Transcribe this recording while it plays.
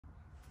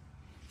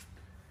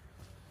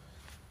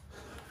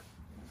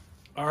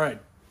All right,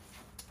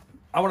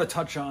 I want to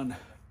touch on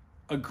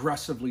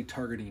aggressively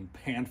targeting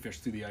panfish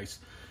through the ice.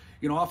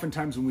 You know,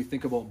 oftentimes when we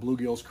think about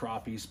bluegills,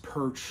 crappies,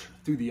 perch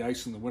through the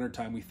ice in the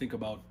wintertime, we think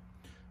about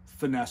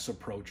finesse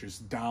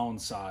approaches,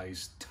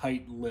 downsized,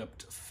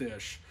 tight-lipped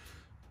fish,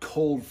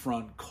 cold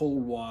front,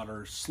 cold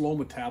water, slow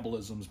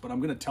metabolisms. But I'm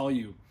going to tell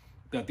you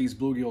that these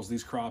bluegills,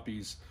 these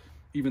crappies,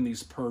 even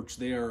these perch,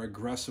 they are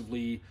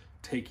aggressively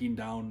taking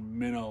down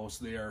minnows.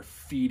 They are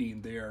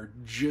feeding. They are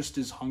just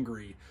as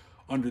hungry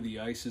under the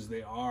ice as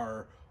they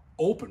are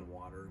open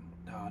water.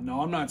 No,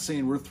 I'm not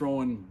saying we're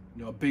throwing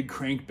big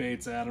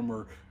crankbaits at them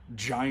or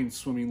giant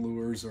swimming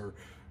lures or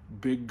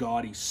big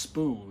gaudy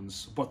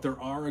spoons, but there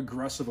are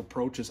aggressive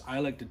approaches I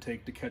like to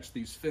take to catch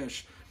these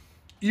fish.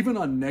 Even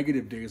on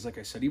negative days, like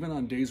I said, even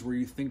on days where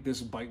you think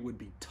this bite would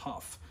be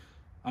tough,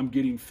 I'm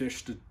getting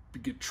fish to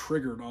get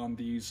triggered on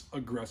these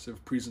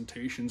aggressive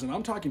presentations. And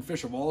I'm talking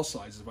fish of all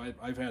sizes.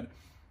 I've had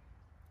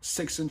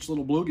 6-inch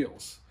little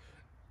bluegills,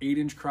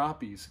 8-inch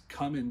crappies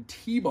come in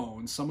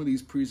T-bone some of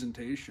these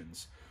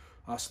presentations.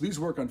 So these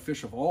work on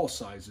fish of all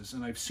sizes,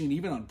 and I've seen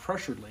even on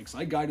pressured lakes.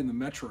 I guide in the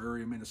metro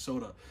area of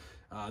Minnesota,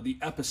 the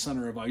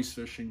epicenter of ice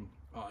fishing.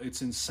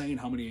 It's insane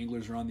how many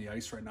anglers are on the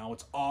ice right now.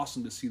 It's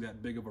awesome to see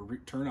that big of a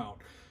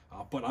turnout,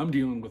 but I'm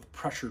dealing with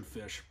pressured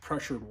fish,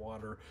 pressured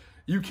water.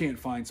 You can't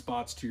find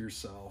spots to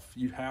yourself.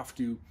 You have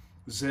to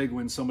zig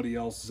when somebody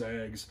else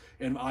zags,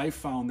 and I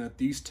found that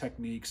these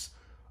techniques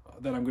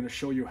that I'm going to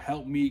show you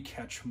help me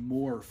catch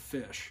more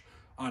fish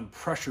on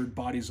pressured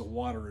bodies of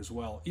water as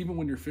well. Even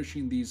when you're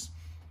fishing these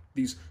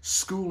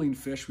schooling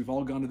fish, we've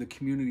all gone to the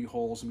community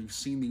holes and we've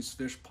seen these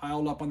fish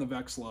piled up on the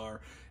Vexlar,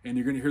 and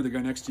you're going to hear the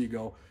guy next to you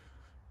go,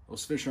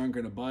 those fish aren't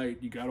going to bite.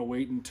 You got to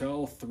wait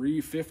until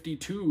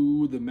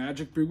 3:52, the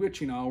magic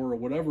bewitching hour or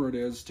whatever it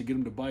is, to get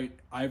them to bite.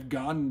 I've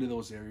gone into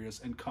those areas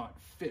and caught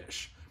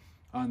fish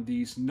on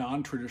these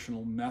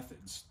non-traditional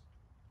methods,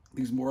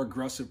 these more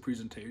aggressive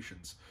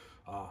presentations.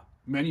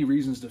 Many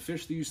reasons to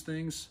fish these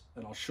things,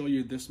 and I'll show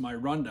you my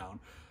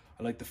rundown.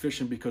 I like the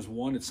fishing because,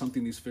 one, it's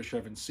something these fish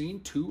haven't seen.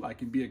 2, I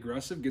can be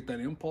aggressive, get that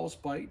impulse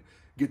bite,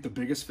 get the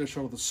biggest fish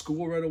out of the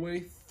school right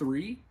away.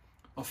 3,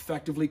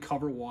 effectively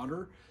cover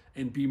water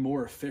and be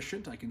more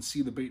efficient. I can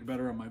see the bait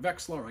better on my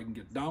Vexlar. I can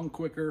get down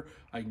quicker.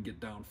 I can get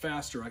down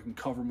faster. I can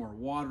cover more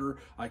water.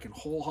 I can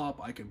hole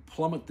hop. I can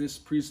plummet this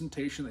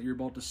presentation that you're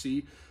about to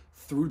see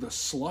through the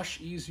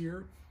slush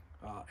easier.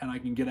 And I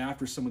can get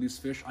after some of these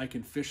fish. I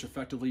can fish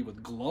effectively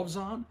with gloves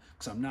on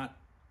because I'm not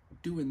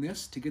doing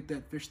this to get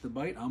that fish to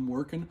bite. I'm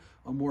working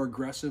a more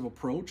aggressive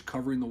approach,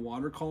 covering the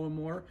water column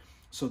more.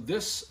 So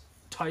this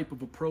type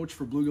of approach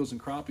for bluegills and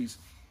crappies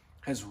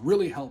has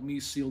really helped me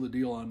seal the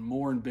deal on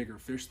more and bigger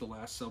fish the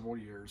last several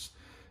years.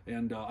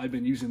 And I've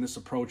been using this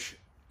approach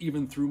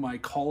even through my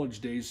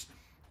college days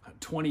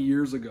 20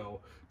 years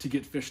ago to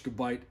get fish to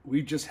bite.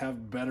 We just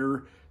have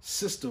better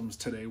systems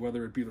today,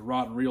 whether it be the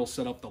rod and reel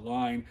set up, the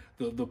line,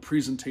 the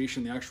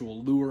presentation, the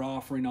actual lure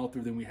offering out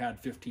there than we had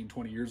 15,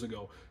 20 years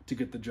ago to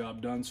get the job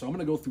done. So I'm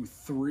going to go through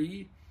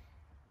 3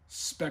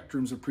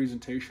 spectrums of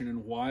presentation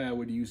and why I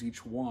would use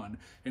each one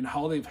and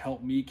how they've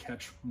helped me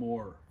catch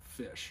more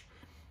fish.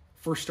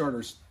 For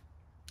starters,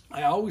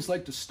 I always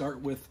like to start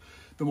with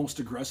the most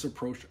aggressive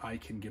approach I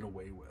can get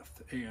away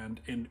with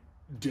and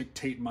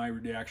dictate my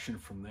reaction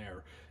from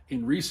there.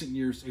 In recent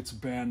years, it's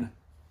been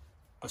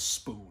a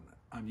spoon.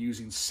 I'm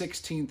using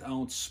 16th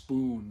ounce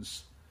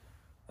spoons.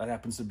 That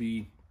happens to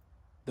be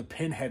the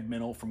pinhead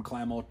minnow from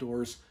Clam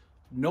Outdoors.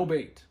 No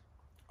bait.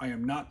 I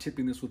am not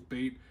tipping this with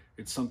bait.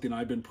 It's something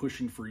I've been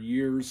pushing for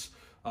years.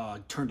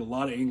 Turned a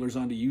lot of anglers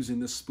onto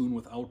using this spoon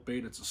without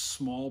bait. It's a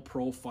small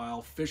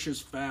profile, fishes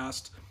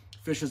fast,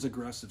 fishes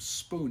aggressive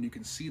spoon. You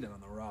can see that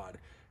on the rod.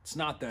 It's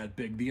not that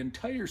big. The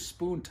entire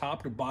spoon,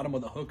 top to bottom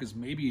of the hook, is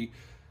maybe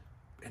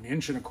 1.25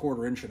 inches,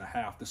 1.5 inches.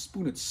 The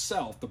spoon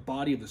itself, the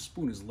body of the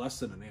spoon, is less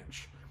than 1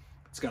 inch.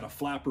 It's got a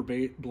flapper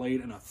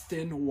blade and a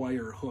thin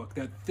wire hook.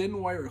 That thin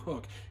wire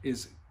hook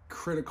is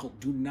critical.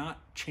 Do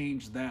not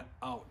change that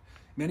out.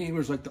 Many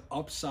anglers like to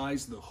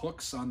upsize the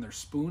hooks on their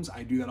spoons.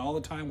 I do that all the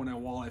time when I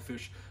walleye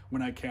fish,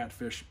 when I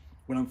catfish,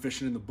 when I'm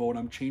fishing in the boat.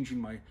 I'm changing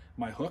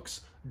my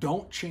hooks.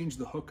 Don't change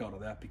the hook out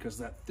of that, because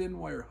that thin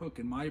wire hook,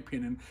 in my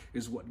opinion,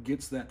 is what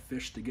gets that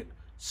fish to get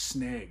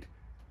snagged.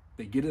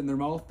 They get it in their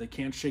mouth, they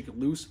can't shake it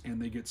loose,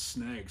 and they get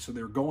snagged. So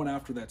they're going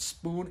after that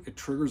spoon. It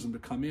triggers them to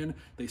come in.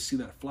 They see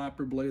that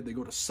flapper blade. They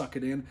go to suck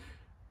it in.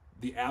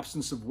 The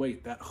absence of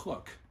weight, that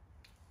hook,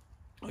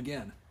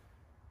 again,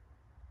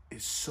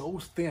 is so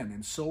thin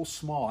and so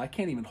small. I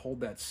can't even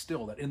hold that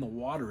still. That in the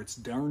water, it's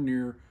darn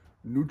near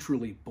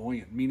neutrally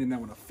buoyant, meaning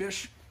that when a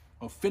fish,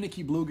 a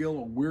finicky bluegill,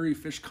 a weary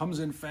fish comes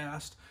in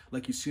fast,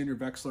 like you see on your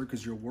Vexlar,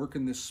 because you're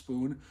working this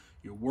spoon,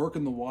 you're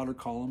working the water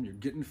column, you're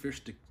getting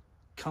fish to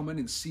come in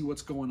and see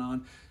what's going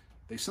on.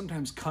 They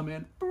sometimes come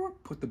in,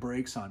 put the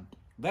brakes on.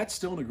 That's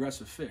still an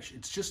aggressive fish.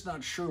 It's just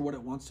not sure what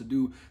it wants to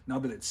do now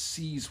that it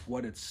sees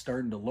what it's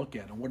starting to look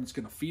at and what it's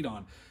going to feed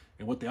on.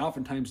 And what they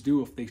oftentimes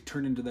do, if they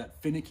turn into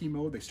that finicky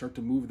mode, they start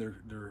to move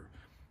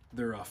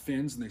their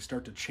fins, and they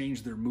start to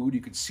change their mood.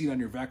 You can see it on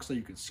your Vexlar.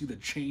 You can see the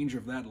change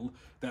of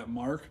that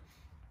mark.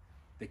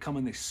 They come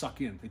in, they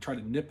suck in. They try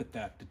to nip at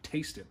that, to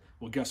taste it.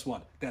 Well, guess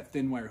what? That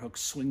thin wire hook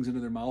swings into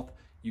their mouth,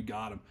 you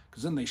got them.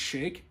 Because then they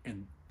shake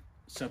and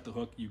set the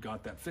hook, you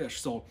got that fish.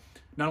 So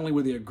not only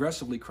will they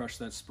aggressively crush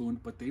that spoon,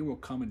 but they will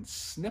come and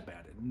snip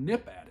at it,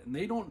 nip at it. And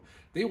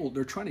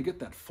they're trying to get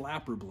that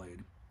flapper blade.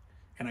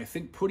 And I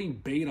think putting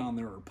bait on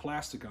there or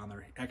plastic on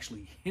there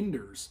actually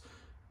hinders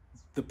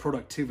the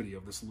productivity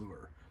of this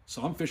lure.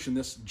 So I'm fishing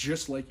this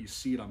just like you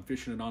see it. I'm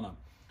fishing it on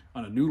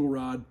a noodle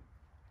rod,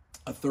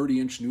 a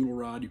 30-inch noodle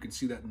rod. You can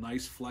see that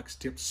nice flex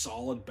tip,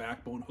 solid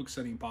backbone, hook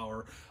setting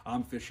power.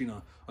 I'm fishing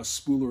a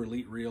Spooler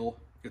Elite reel.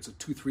 It's a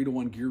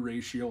 3-to-1 gear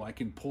ratio. I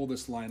can pull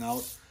this line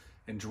out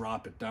and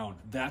drop it down.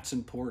 That's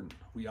important.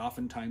 We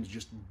oftentimes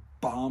just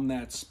bomb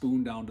that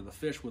spoon down to the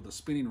fish with a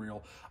spinning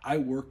reel. I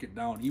work it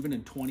down. Even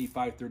in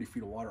 25, 30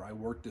 feet of water, I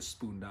work this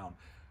spoon down.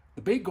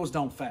 The bait goes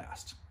down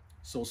fast.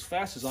 So as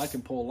fast as I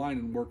can pull a line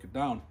and work it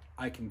down,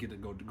 I can get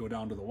it go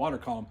down to the water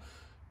column.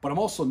 But I'm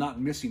also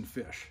not missing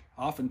fish.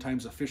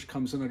 Oftentimes a fish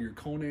comes in under your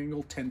cone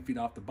angle, 10 feet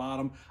off the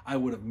bottom. I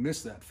would have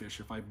missed that fish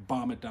if I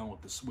bomb it down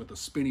with a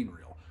spinning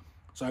reel.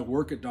 So I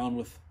work it down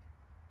with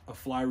a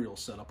fly reel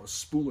setup, a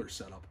spooler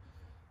setup,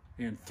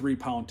 and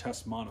 3-pound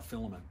test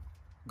monofilament.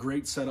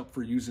 Great setup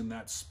for using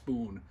that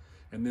spoon.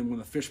 And then when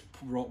the fish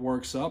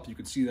works up, you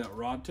can see that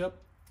rod tip.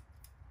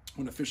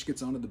 When the fish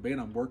gets onto the bait,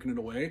 I'm working it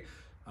away.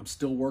 I'm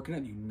still working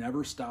it. You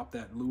never stop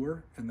that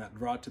lure, and that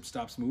rod tip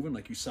stops moving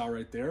like you saw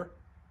right there.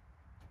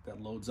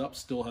 That loads up,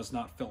 still has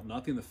not felt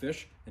nothing, the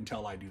fish,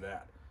 until I do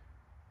that.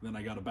 Then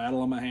I got a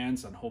battle on my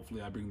hands, and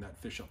hopefully I bring that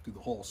fish up through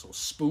the hole. So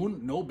spoon,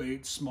 no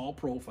bait, small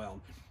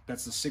profile.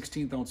 That's the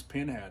 16th ounce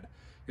pinhead,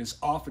 is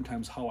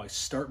oftentimes how I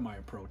start my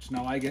approach.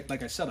 Now I get,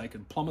 like I said, I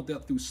can plummet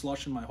that through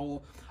slush in my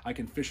hole. I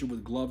can fish it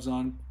with gloves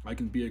on. I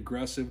can be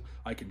aggressive.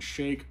 I can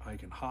shake. I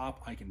can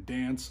hop. I can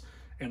dance.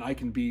 And I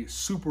can be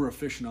super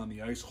efficient on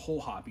the ice,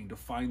 hole hopping to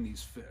find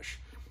these fish.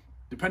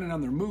 Depending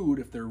on their mood,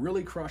 if they're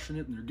really crushing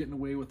it and they're getting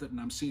away with it, and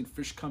I'm seeing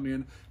fish come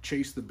in,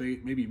 chase the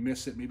bait, maybe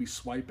miss it, maybe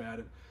swipe at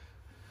it,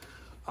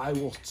 I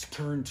will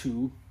turn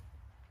to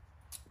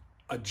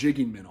a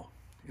jigging minnow.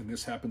 And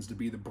this happens to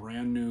be the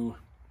brand new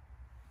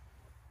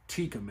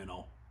Tikka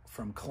minnow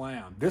from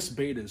Clam. This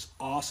bait is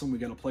awesome. We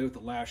got to play with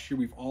it last year.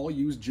 We've all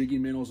used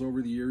jigging minnows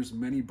over the years.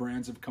 Many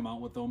brands have come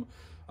out with them.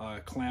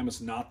 Clam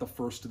is not the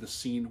first to the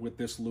scene with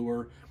this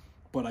lure,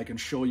 but I can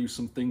show you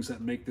some things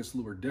that make this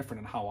lure different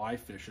and how I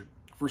fish it.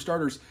 For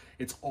starters,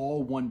 it's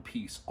all one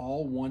piece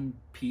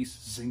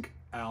zinc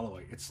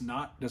alloy.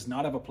 Does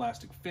not have a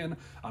plastic fin.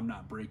 I'm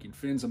not breaking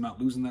fins. I'm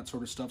not losing that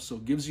sort of stuff. So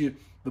it gives you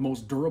the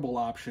most durable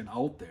option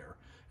out there.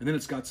 And then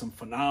it's got some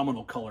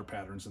phenomenal color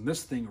patterns. And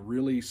this thing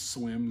really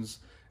swims,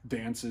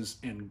 dances,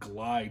 and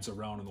glides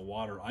around in the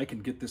water. I can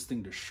get this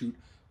thing to shoot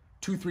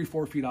 2, 3,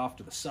 4 feet off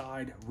to the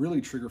side,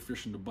 really trigger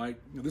fishing to bite.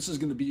 Now, this is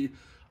going to be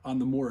on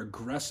the more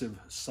aggressive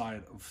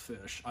side of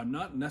fish. I'm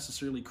not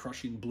necessarily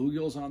crushing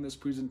bluegills on this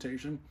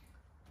presentation,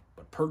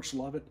 but perch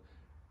love it.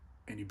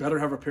 And you better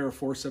have a pair of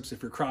forceps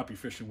if you're crappie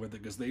fishing with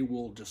it, because they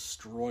will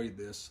destroy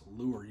this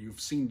lure. You've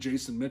seen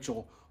Jason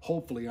Mitchell,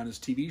 hopefully on his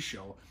TV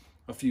show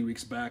a few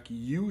weeks back,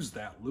 use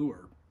that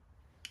lure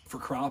for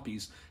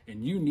crappies,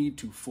 and you need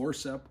to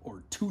forcep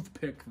or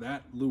toothpick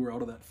that lure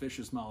out of that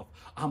fish's mouth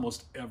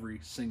almost every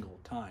single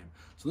time.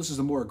 So this is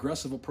a more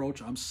aggressive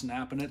approach. I'm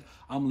snapping it.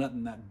 I'm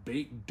letting that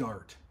bait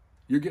dart.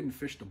 You're getting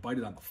fish to bite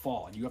it on the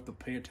fall, and you have to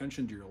pay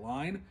attention to your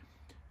line.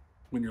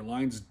 When your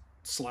line's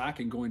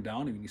slack and going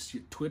down, and when you see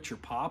it twitch or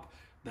pop,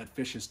 that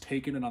fish is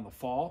taking it on the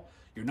fall.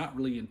 You're not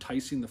really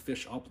enticing the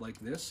fish up like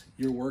this.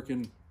 You're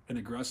working an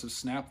aggressive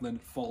snap, letting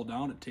it fall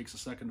down. It takes a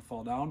second to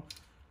fall down.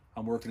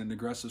 I'm working an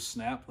aggressive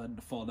snap, letting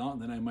it fall down,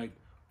 and then I might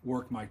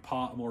work my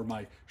pop or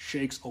my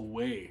shakes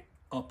away,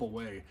 up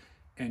away.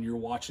 And you're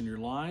watching your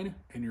line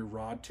and your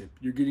rod tip.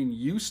 You're getting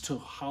used to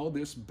how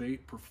this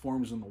bait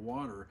performs in the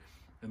water.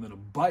 And then a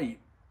bite,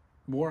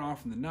 more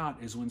often than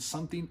not, is when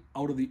something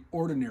out of the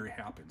ordinary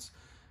happens.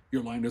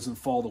 Your line doesn't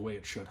fall the way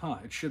it should, huh?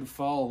 It should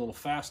fall a little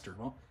faster.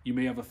 Well, you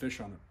may have a fish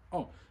on it.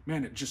 Oh,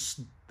 man,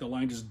 the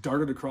line just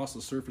darted across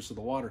the surface of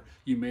the water.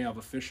 You may have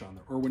a fish on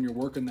there. Or when you're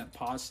working that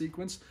pause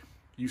sequence,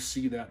 you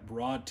see that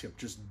rod tip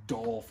just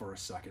dull for a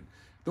second.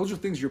 Those are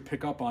things you'll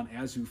pick up on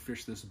as you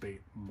fish this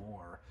bait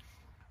more.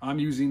 I'm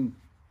using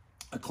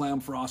a Clam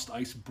Frost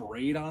Ice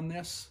braid on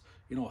this.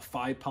 You know, a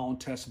 5-pound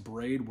test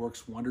braid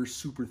works wonders.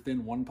 Super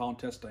thin, 1-pound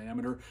test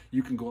diameter.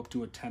 You can go up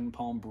to a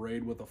 10-pound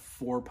braid with a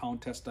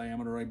 4-pound test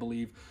diameter, I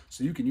believe.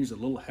 So you can use a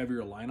little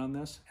heavier line on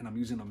this. And I'm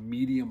using a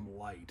medium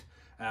light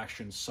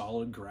action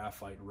solid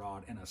graphite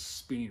rod and a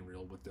spinning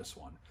reel with this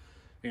one.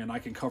 And I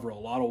can cover a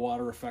lot of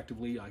water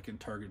effectively. I can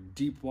target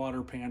deep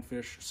water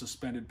panfish,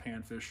 suspended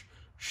panfish,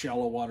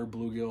 shallow water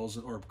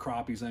bluegills, or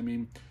crappies, I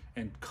mean,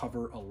 and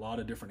cover a lot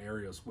of different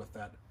areas with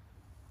that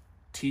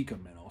Tikka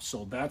minnow.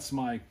 So that's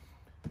my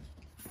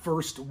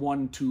first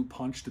 1-2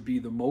 punch to be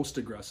the most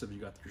aggressive. You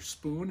got your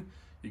spoon,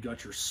 you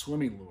got your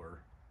swimming lure,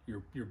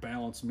 your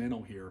balanced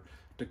minnow here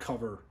to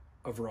cover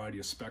a variety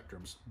of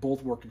spectrums.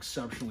 Both work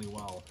exceptionally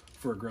well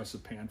for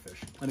aggressive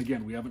panfish. And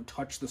again, we haven't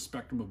touched the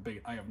spectrum of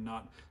bait. I have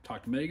not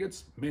talked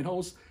maggots,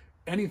 minnows,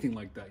 anything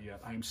like that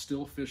yet. I'm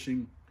still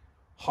fishing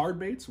hard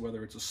baits,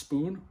 whether it's a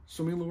spoon,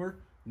 swimming lure,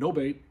 no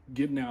bait,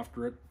 getting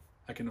after it.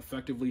 I can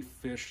effectively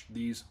fish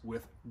these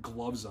with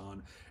gloves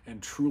on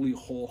and truly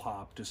hole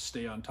hop to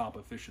stay on top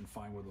of fish and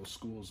find where those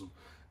schools of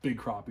big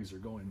crappies are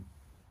going.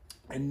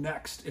 And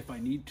next, if I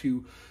need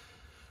to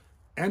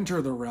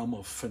enter the realm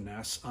of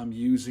finesse, I'm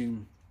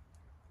using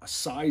a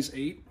size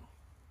 8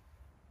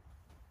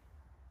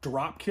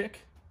 drop kick.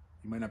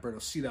 You might not be able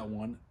to see that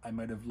one. I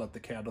might have let the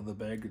cat out of the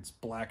bag. It's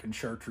black and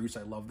chartreuse.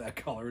 I love that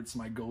color. It's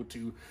my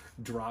go-to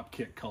drop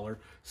kick color.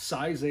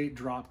 Size 8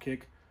 drop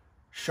kick,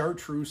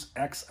 chartreuse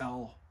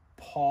XL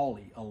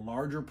poly, a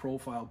larger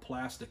profile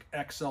plastic,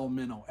 XL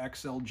minnow,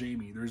 XL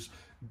Jamie. There's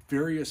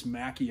various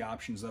Mackie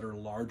options that are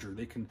larger.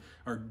 They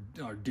are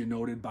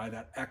denoted by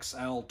that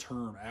XL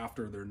term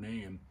after their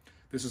name.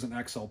 This is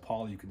an XL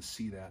poly. You can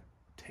see that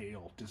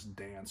tail just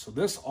dance. So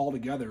this all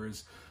together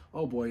is,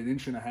 oh boy, 1.5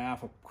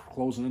 inches,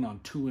 closing in on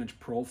 2-inch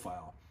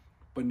profile.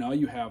 But now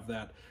you have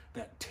that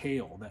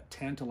tail, that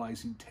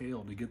tantalizing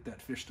tail to get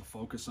that fish to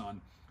focus on.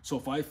 So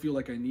if I feel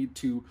like I need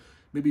to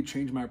maybe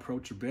change my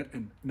approach a bit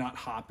and not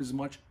hop as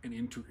much and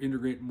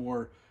integrate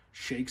more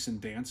shakes and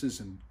dances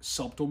and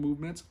subtle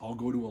movements, I'll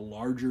go to a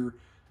larger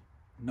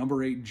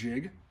number 8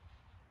 jig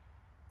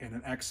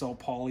and an XL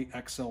poly,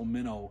 XL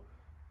minnow,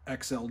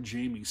 XL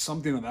Jamie,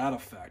 something to that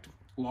effect.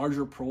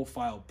 Larger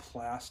profile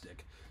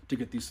plastic to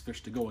get these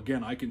fish to go.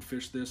 Again, I can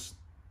fish this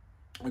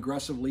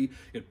aggressively.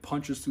 It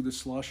punches through the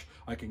slush.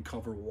 I can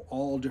cover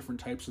all different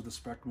types of the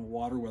spectrum of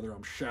water, whether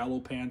I'm shallow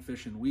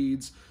panfish in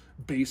weeds,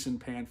 basin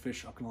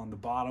panfish up along the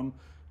bottom,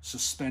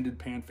 suspended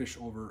panfish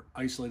over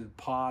isolated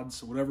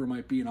pods, whatever it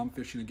might be. And I'm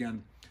fishing,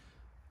 again,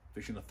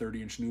 fishing a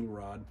 30-inch noodle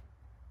rod,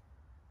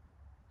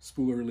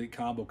 Spooler Elite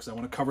combo, because I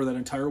want to cover that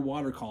entire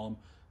water column.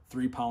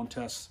 3-pound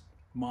test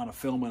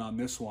monofilament on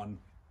this one,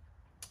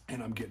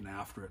 and I'm getting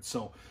after it.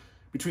 So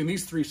between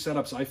these 3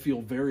 setups, I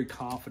feel very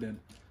confident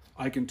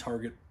I can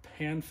target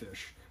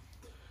panfish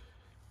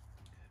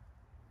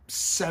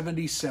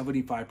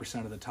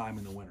 70-75% of the time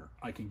in the winter.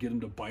 I can get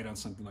them to bite on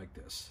something like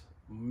this.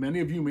 Many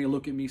of you may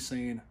look at me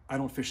saying, I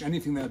don't fish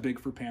anything that big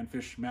for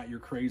panfish. Matt, you're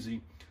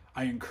crazy.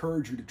 I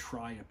encourage you to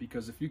try it,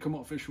 because if you come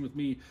out fishing with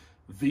me,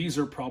 these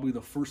are probably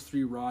the first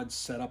 3 rods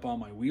set up on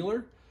my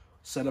wheeler,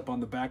 set up on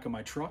the back of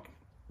my truck,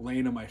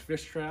 laying in my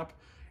fish trap.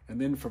 And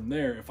then from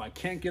there, if I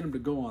can't get them to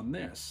go on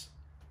this,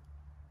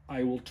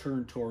 I will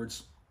turn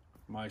towards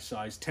my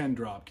size 10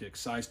 drop kick,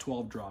 size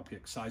 12 drop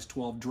kick, size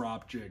 12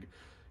 drop jig,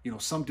 you know,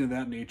 something of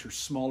that nature,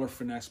 smaller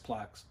finesse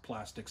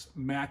plastics,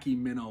 Mackie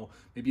minnow,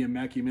 maybe a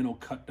Mackie minnow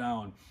cut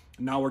down.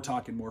 Now we're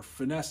talking more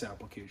finesse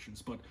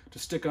applications. But to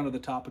stick onto the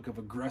topic of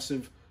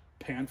aggressive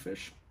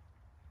panfish,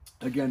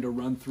 again, to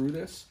run through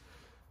this,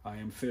 I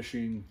am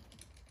fishing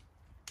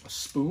a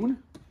spoon,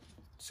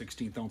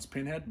 16th ounce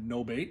pinhead,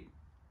 no bait.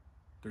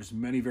 There's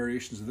many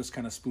variations of this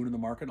kind of spoon in the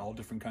market, all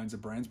different kinds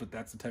of brands, but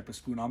that's the type of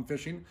spoon I'm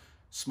fishing.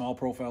 Small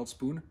profiled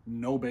spoon,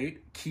 no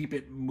bait, keep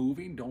it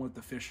moving. Don't let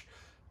the fish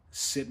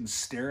sit and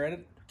stare at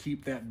it.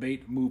 Keep that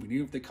bait moving.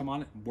 Even if they come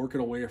on it, work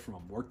it away from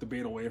them. Work the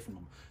bait away from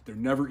them. They're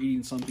never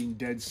eating something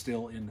dead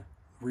still in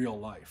real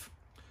life.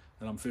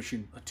 Then I'm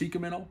fishing a Tikka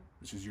minnow.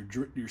 This is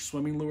your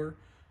swimming lure,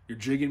 your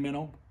jigging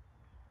minnow.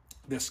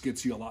 This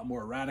gets you a lot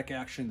more erratic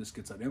action. This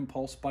gets that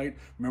impulse bite.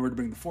 Remember to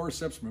bring the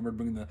forceps. Remember to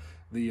bring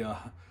the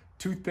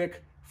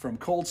toothpick from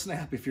Cold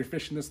Snap if you're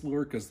fishing this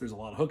lure, because there's a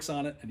lot of hooks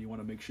on it and you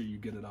want to make sure you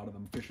get it out of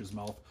the fish's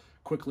mouth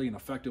quickly and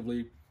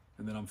effectively.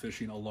 And then I'm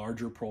fishing a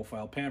larger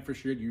profile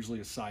panfish jig, usually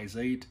a size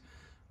 8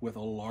 with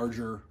a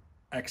larger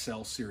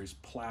XL series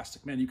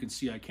plastic. Man, you can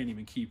see I can't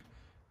even keep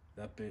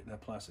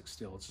that plastic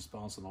still. It's just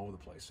bouncing all over the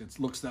place. It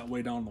looks that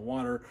way down in the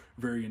water,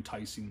 very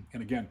enticing.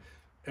 And again,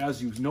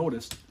 as you've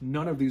noticed,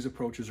 none of these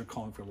approaches are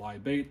calling for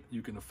live bait.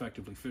 You can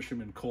effectively fish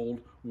them in cold,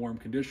 warm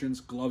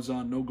conditions, gloves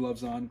on, no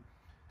gloves on,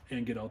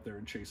 and get out there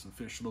and chase some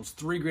fish. So those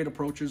 3 great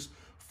approaches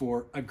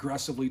for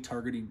aggressively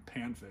targeting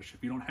panfish.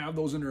 If you don't have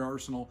those in your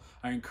arsenal,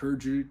 I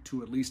encourage you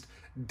to at least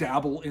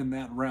dabble in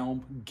that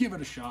realm, give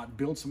it a shot,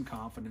 build some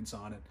confidence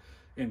on it,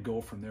 and go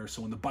from there.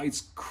 So when the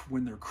bites,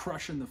 when they're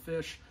crushing the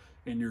fish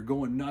and you're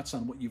going nuts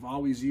on what you've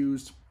always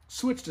used,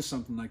 switch to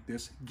something like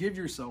this. Give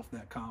yourself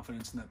that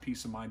confidence and that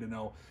peace of mind to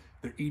know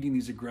they're eating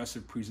these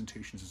aggressive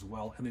presentations as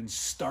well, and then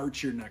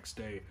start your next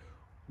day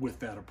with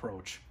that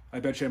approach. I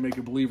bet you I make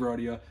a believer out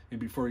of you, and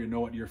before you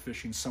know it, you're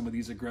fishing some of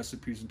these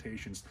aggressive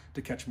presentations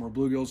to catch more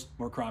bluegills,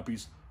 more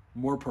crappies,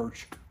 more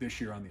perch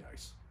this year on the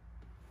ice.